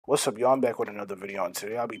What's up, y'all? I'm back with another video, and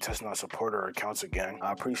today I'll be testing out supporter accounts again.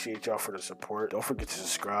 I appreciate y'all for the support. Don't forget to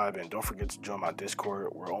subscribe and don't forget to join my Discord.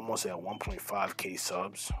 We're almost at 1.5k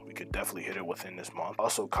subs. We could definitely hit it within this month.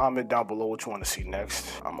 Also, comment down below what you want to see next.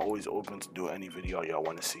 I'm always open to do any video y'all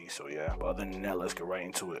want to see, so yeah. But other than that, let's get right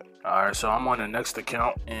into it. Alright, so I'm on the next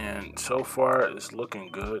account, and so far it's looking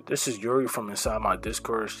good. This is Yuri from inside my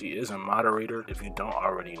Discord. She is a moderator, if you don't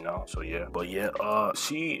already know, so yeah. But yeah,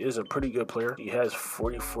 she is a pretty good player. She has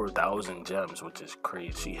 44,000 gems, which is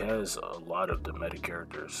crazy. She has a lot of the meta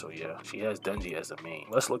characters, so yeah. She has Denji as the main.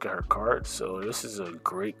 Let's look at her cards. So this is a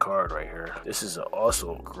great card right here. This is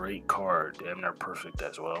also a great card. Damn near perfect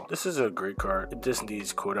as well. This is a great card. It just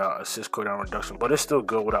needs cooldown, assist cooldown reduction, but it's still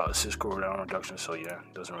good without assist cooldown reduction, so yeah,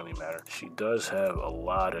 it doesn't really matter. She does have a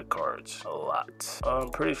lot of cards. A lot. I'm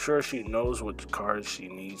pretty sure she knows which cards she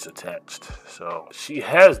needs attached. So she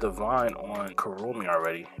has Divine on Kurumi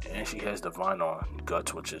already, and she has Divine on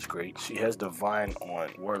Guts, which is great. She has Divine on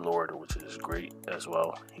Warlord, which is great as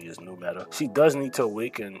well. He is new meta. She does need to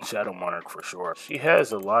awaken Shadow Monarch for sure. She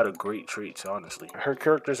has a lot of great traits, honestly. Her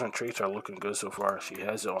characters and traits are looking good so far. She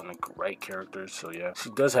has it on the right characters, so yeah. She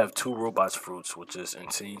does have 2 Robots Fruits, which is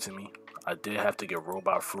insane to me. I did have to get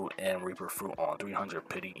Robot Fruit and Reaper Fruit on 300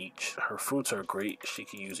 pity each. Her fruits are great. She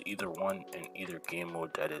can use either one in either game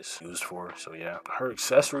mode that is used for, so yeah. Her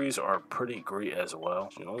accessories are pretty great as well.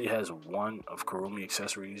 She only has 1 of Kurumi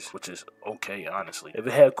accessories, which is okay, honestly. If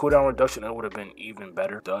it had cooldown reduction, it would have been even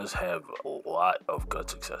better. It does have a lot of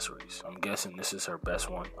Guts accessories. I'm guessing this is her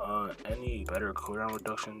best one. Any better cooldown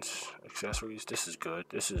reductions accessories? This is good.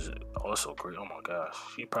 This is also great. Oh my gosh.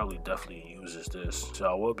 She probably definitely uses this. So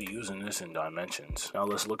I will be using this in Dimensions. Now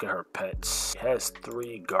let's look at her pets. She has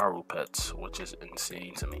 3 Garu pets, which is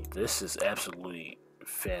insane to me. This is absolutely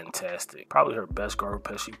fantastic. Probably her best Garu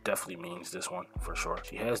pet. She definitely means this one for sure.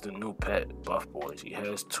 She has the new pet, Buff Boy. She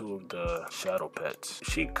has 2 of the Shadow pets.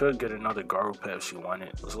 She could get another Garu pet if she wanted.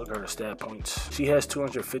 Let's look at her stat points. She has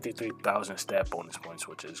 253,000 stat bonus points,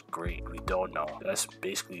 which is great. We don't know. That's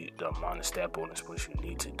basically the amount of stat bonus points you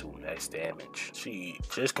need to do max damage. She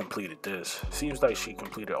just completed this. Seems like she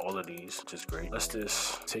completed all of these, which is great. Let's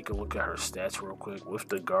just take a look at her stats real quick with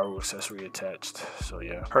the Garu accessory attached. So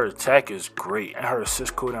yeah, her attack is great, and her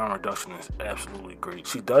assist cooldown reduction is absolutely great.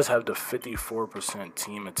 She does have the 54%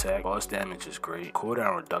 team attack. Boss damage is great.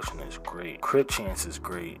 Cooldown reduction is great. Crit chance is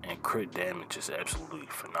great. And crit damage is absolutely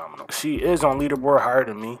phenomenal. She is on leaderboard higher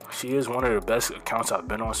than me. She is one of the best accounts I've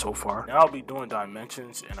been on so far. Now I'll be doing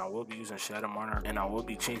Dimensions, and I will be using Shadow Monarch, and I will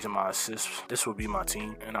be changing my assists. This will be my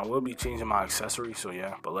team, and I will be changing my accessories, so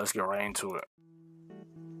yeah. But let's get right into it.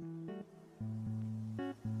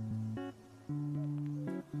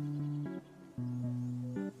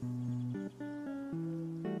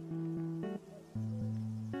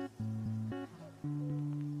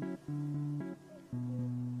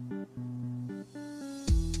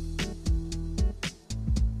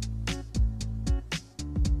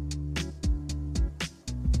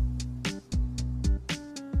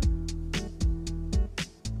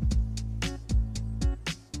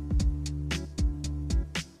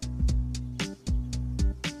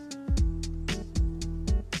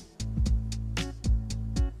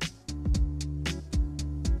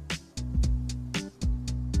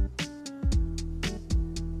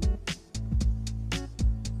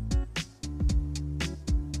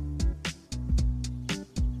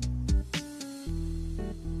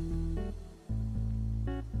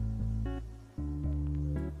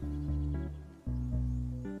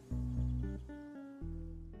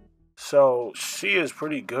 So she is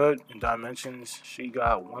pretty good in Dimensions. She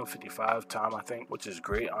got 155 time, I think, which is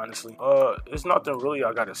great, honestly. There's nothing really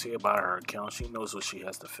I gotta say about her account. She knows what she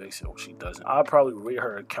has to fix and what she doesn't. I'll probably rate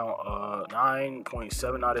her account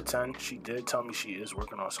 9.7 out of 10. She did tell me she is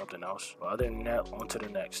working on something else. But other than that, on to the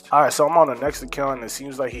next. Alright, so I'm on the next account, and it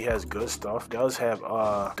seems like he has good stuff. Does have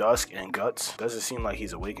Dusk and Guts. Doesn't seem like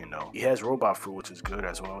he's awakened though. He has Robot Fruit, which is good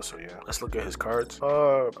as well, so yeah. Let's look at his cards.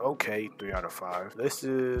 Okay, 3 out of 5. This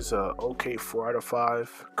is okay, 4 out of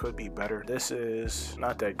 5. Could be better. This is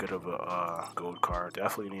not that good of a gold card.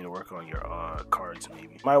 Definitely need to work on your cards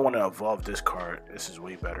maybe. Might want to evolve this card. This is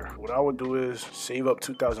way better. What I would do is save up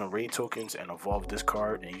 2,000 raid tokens and evolve this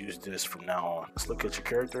card and use this from now on. Let's look at your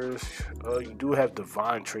characters. You do have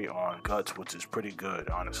Divine trait on Guts, which is pretty good,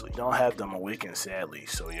 honestly. You don't have them awakened, sadly,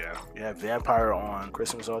 so yeah. You have Vampire on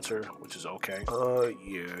Christmas Altar, which is okay.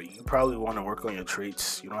 Yeah, you probably want to work on your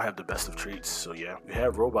traits. You don't have the best of traits, so yeah. You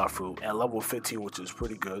have Robot Fruit, suit at level 15, which is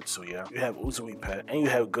pretty good. So yeah, you have Uzui pet, and you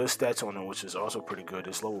have good stats on him, which is also pretty good.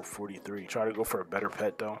 It's level 43. Try to go for a better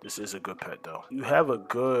pet though. This is a good pet though. You have a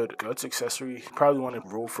good guts accessory. Probably want to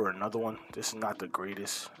roll for another one. This is not the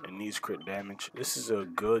greatest. It needs crit damage. This is a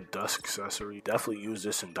good dust accessory. Definitely use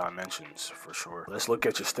this in dimensions for sure. Let's look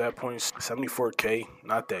at your stat points. 74k,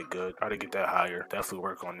 not that good. Try to get that higher. Definitely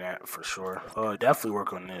work on that for sure. Definitely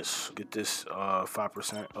work on this. Get this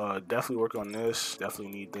 5%. Definitely work on this.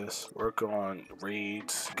 Definitely need this. Work on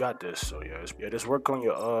raids. Got this. So yeah, just work on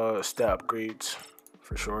your stat upgrades.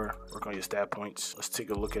 For sure, work on your stat points. Let's take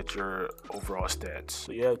a look at your overall stats.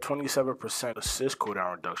 So you have 27% assist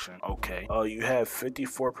cooldown reduction. Okay. You have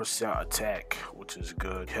 54% attack, which is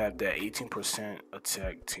good. You have that 18%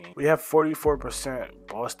 attack team. We have 44%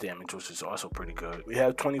 boss damage, which is also pretty good. We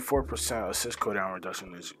have 24% assist cooldown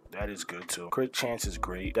reduction. That is good too. Crit chance is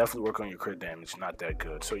great. Definitely work on your crit damage. Not that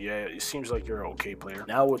good. So yeah, it seems like you're an okay player.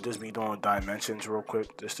 Now we'll just be doing dimensions real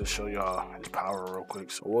quick, just to show y'all his power real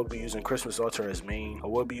quick. So we'll be using Christmas Altar as main. I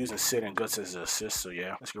will be using Sid and Guts as an assist, so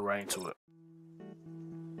yeah, let's get right into it.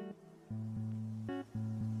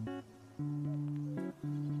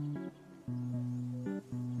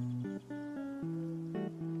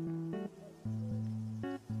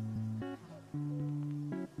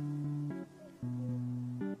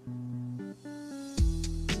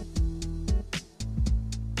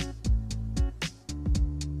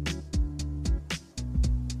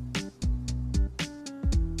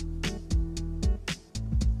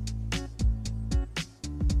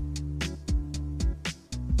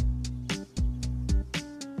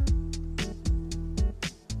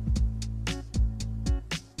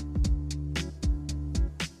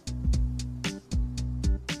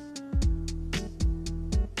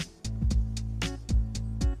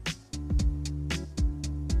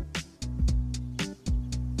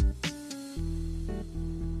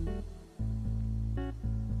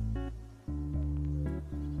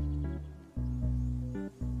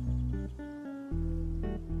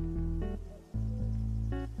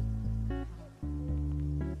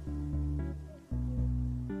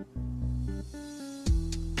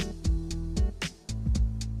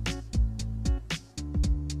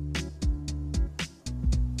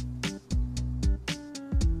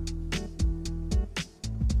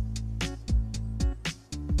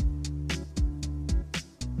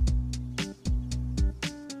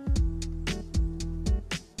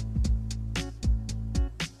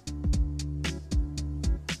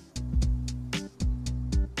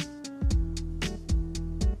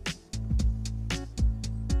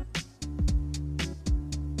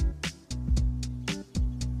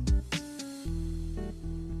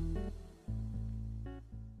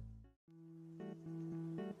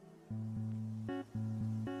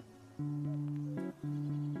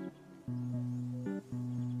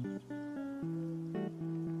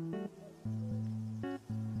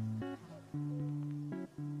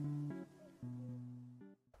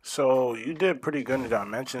 So you did pretty good in the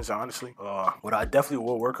dimensions, honestly. What I definitely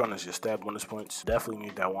will work on is your stat bonus points. Definitely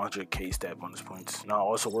need that 100k stat bonus points. Now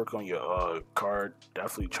also work on your card.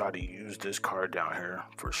 Definitely try to use this card down here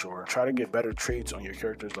for sure. Try to get better traits on your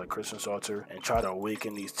characters like Christmas Altar and try to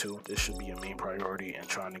awaken these two. This should be your main priority, and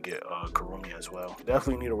trying to get Karumi as well.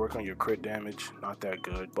 Definitely need to work on your crit damage. Not that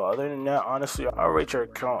good. But other than that, honestly, I'll rate your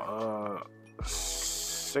account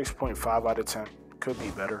 6.5 out of 10. Could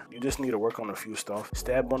be better. You just need to work on a few stuff.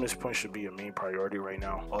 Stat bonus points should be your main priority right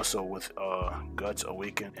now. Also with Guts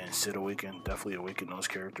Awaken and Sid Awaken, definitely awaken those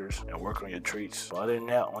characters and work on your traits. But other than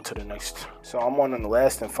that, on to the next. So I'm on the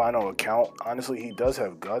last and final account. Honestly, he does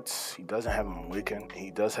have Guts. He doesn't have him Awaken.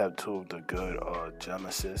 He does have two of the good gem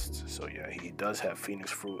assists. So yeah, he does have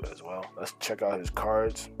Phoenix Fruit as well. Let's check out his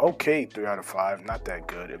cards. Okay, 3 out of 5. Not that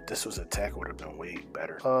good. If this was attack, it would have been way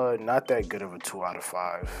better. Not that good of a 2 out of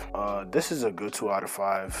 5. This is a good 2 out of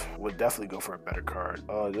 5. Would definitely go for a better card.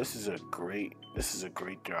 This is a great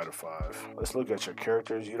 3 out of 5. Let's look at your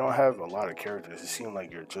characters. You don't have a lot of characters. It seems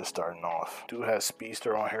like you're just starting off. Do have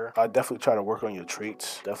Speedster on here. I definitely try to work on your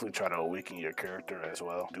traits. Definitely try to awaken your character as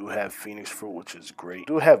well. Do have Phoenix Fruit, which is great.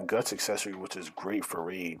 Do have Guts accessory, which is great for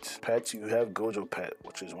raids. Pets, you have Gojo Pet,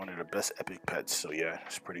 which is one of the best epic pets. So yeah,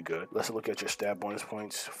 it's pretty good. Let's look at your stat bonus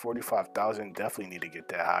points. 45,000. Definitely need to get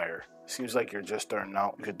that higher. Seems like you're just starting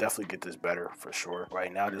out. You could definitely get this better for sure.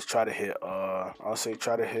 Right now, just try to hit I'll say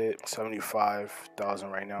try to hit 75,000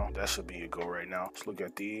 right now. That should be a go right now. Let's look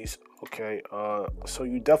at these. Okay, so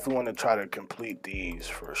you definitely want to try to complete these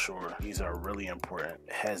for sure. These are really important.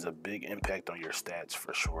 It has a big impact on your stats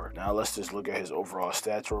for sure. Now let's just look at his overall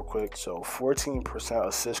stats real quick. So 14%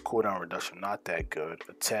 assist cooldown reduction, not that good.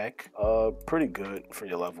 Attack, pretty good for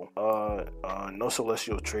your level. No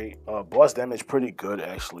celestial trait. Boss damage, pretty good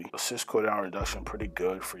actually. Assist cooldown reduction, pretty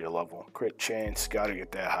good for your level. Crit chance, gotta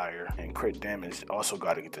get that higher. And crit damage, also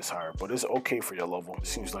gotta get this higher. But it's okay for your level. It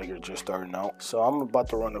seems like you're just starting out. So I'm about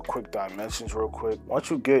to run a quick dimensions real quick. Once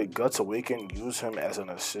you get Guts Awaken, use him as an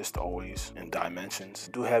assist always in dimensions.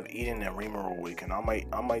 Do have Eden and Reamer Awaken. I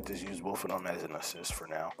might just use both of them as an assist for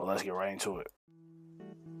now. But let's get right into it.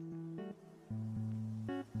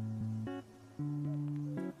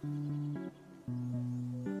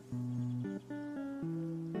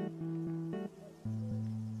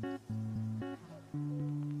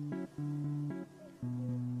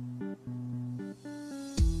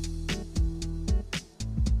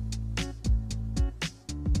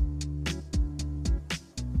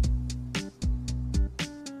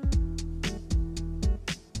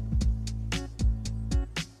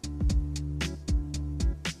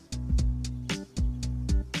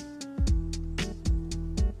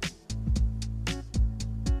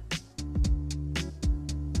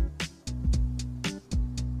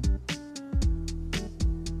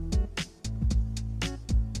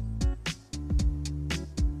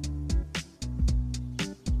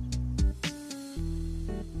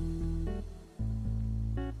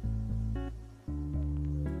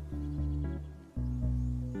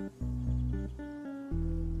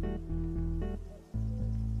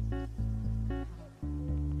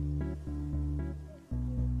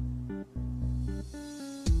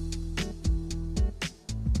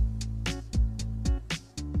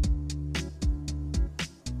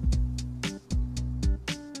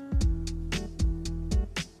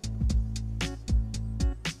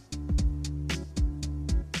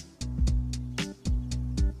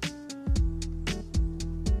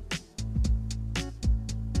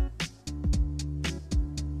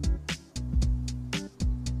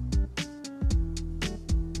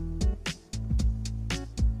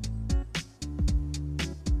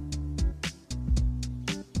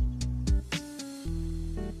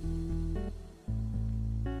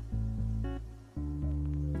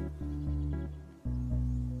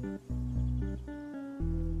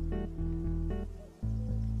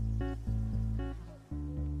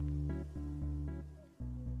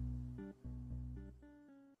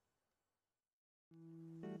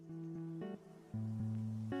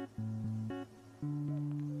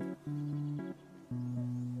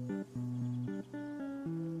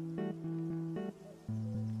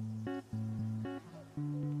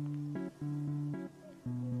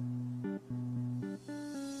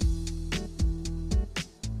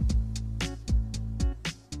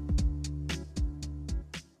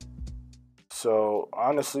 So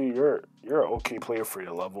honestly, you're an okay player for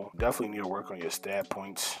your level. Definitely need to work on your stat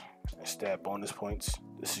points and stat bonus points.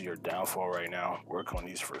 This is your downfall right now. Work on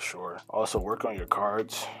these for sure. Also work on your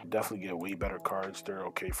cards. Definitely get way better cards. They're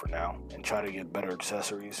okay for now. And try to get better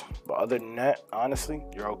accessories. But other than that, honestly,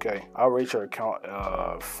 you're okay. I'll rate your account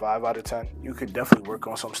 5 out of 10. You could definitely work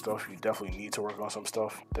on some stuff. You definitely need to work on some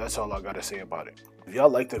stuff. That's all I gotta say about it. If y'all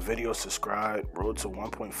like the video, subscribe. Road to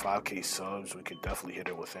 1.5k subs. We could definitely hit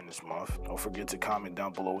it within this month. Don't forget to comment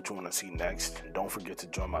down below what you want to see next. And don't forget to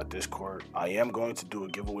join my Discord. I am going to do a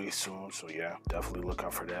giveaway soon, so yeah, definitely look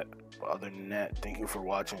out for that. But other than that, thank you for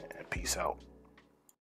watching and peace out.